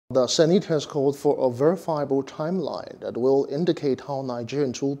The Senate has called for a verifiable timeline that will indicate how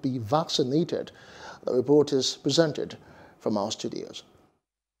Nigerians will be vaccinated. The report is presented from our studios.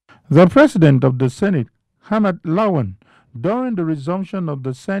 The President of the Senate, Hamad Lawan, during the resumption of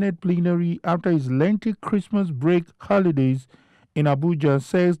the Senate plenary after his lengthy Christmas break holidays in Abuja,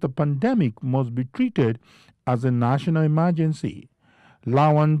 says the pandemic must be treated as a national emergency.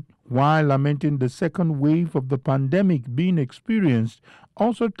 Lawan, while lamenting the second wave of the pandemic being experienced,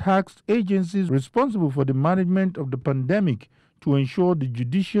 also tasked agencies responsible for the management of the pandemic to ensure the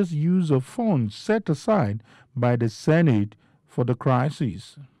judicious use of funds set aside by the Senate for the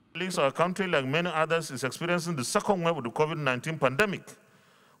crisis. Our country, like many others, is experiencing the second wave of the COVID-19 pandemic.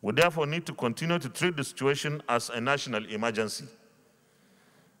 We therefore need to continue to treat the situation as a national emergency.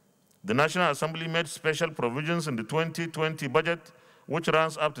 The National Assembly made special provisions in the 2020 budget, which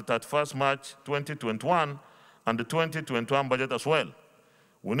runs up to 31st March 2021, and the 2021 budget as well.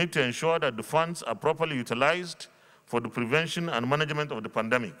 We need to ensure that the funds are properly utilized for the prevention and management of the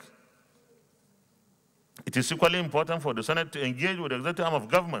pandemic. It is equally important for the Senate to engage with the executive arm of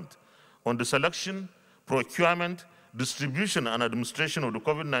government on the selection, procurement, distribution, and administration of the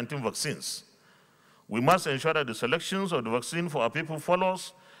COVID-19 vaccines. We must ensure that the selections of the vaccine for our people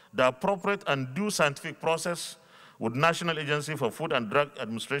follows the appropriate and due scientific process, with National Agency for Food and Drug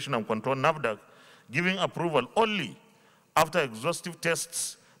Administration and Control, NAFDAC, giving approval only after exhaustive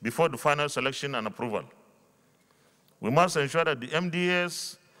tests before the final selection and approval. We must ensure that the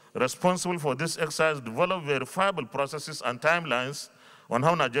MDAs responsible for this exercise develop verifiable processes and timelines on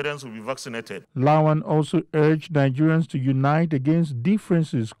how Nigerians will be vaccinated. Lawan also urged Nigerians to unite against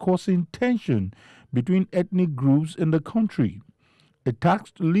differences causing tension between ethnic groups in the country. It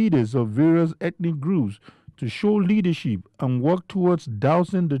tasked leaders of various ethnic groups to show leadership and work towards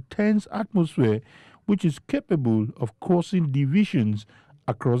dousing the tense atmosphere which is capable of causing divisions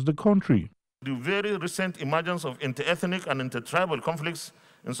across the country. The very recent emergence of inter-ethnic and inter-tribal conflicts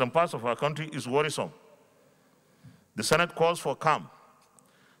in some parts of our country is worrisome. The Senate calls for calm.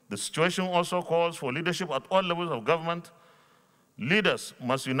 The situation also calls for leadership at all levels of government. Leaders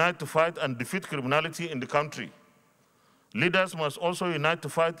must unite to fight and defeat criminality in the country. Leaders must also unite to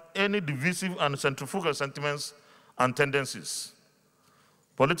fight any divisive and centrifugal sentiments and tendencies.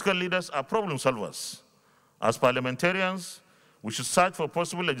 Political leaders are problem solvers. As parliamentarians, we should search for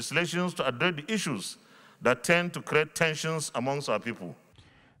possible legislations to address the issues that tend to create tensions amongst our people.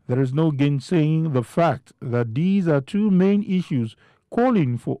 There is no gainsaying the fact that these are two main issues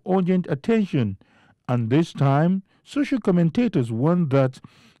calling for urgent attention, and this time, social commentators warn that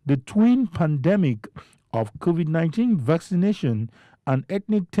the twin pandemic of COVID-19 vaccination and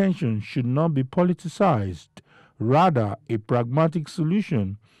ethnic tension should not be politicized. Rather, a pragmatic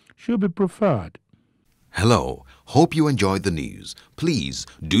solution should be preferred. Hello, hope you enjoyed the news. Please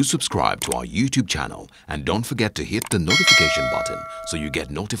do subscribe to our YouTube channel and don't forget to hit the notification button so you get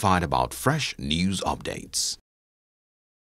notified about fresh news updates.